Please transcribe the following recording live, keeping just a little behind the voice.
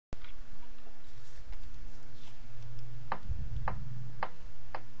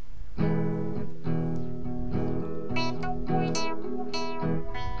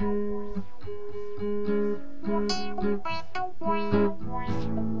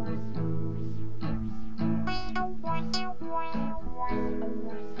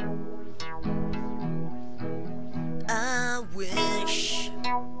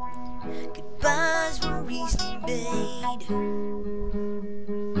No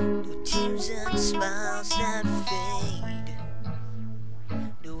tears and smiles that fade,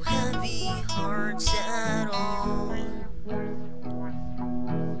 no heavy hearts at all.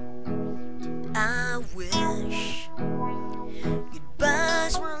 I wish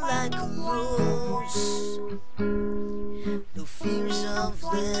goodbyes were like a loss, no fears of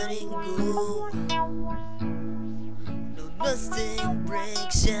letting go, no nothing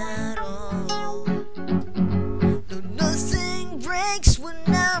breaks at all. No nothing breaks when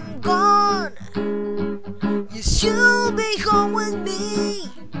I'm gone. Yes, you'll be home with me,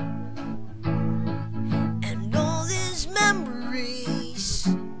 and all these memories,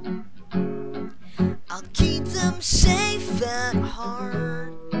 I'll keep them safe at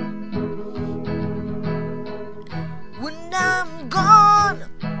heart. When I'm gone,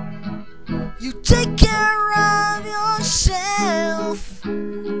 you take care of yourself.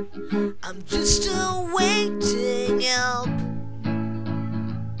 I'm just awaiting help,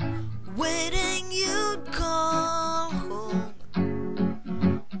 waiting you'd come home,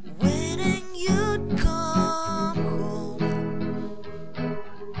 waiting you'd come home.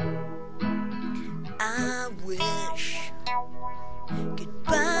 I wish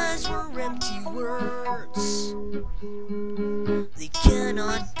goodbyes were empty words, they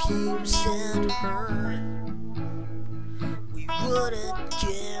cannot pierce and hurt. We wouldn't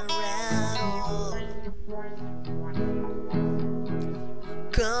care at all,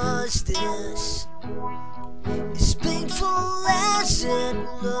 'cause this is painful as it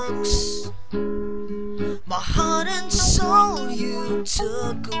looks. My heart and soul you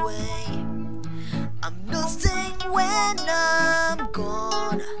took away. I'm nothing when I'm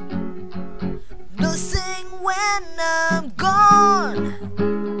gone, nothing when I'm gone.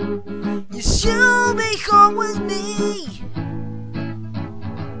 Yes, you'll be home with me,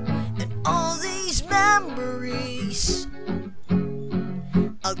 and all these memories,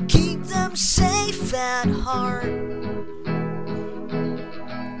 I'll keep them safe at heart.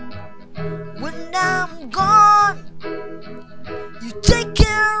 When I'm gone, you take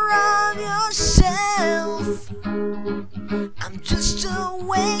care of yourself. I'm just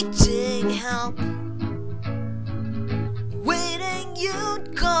awaiting help, waiting you'd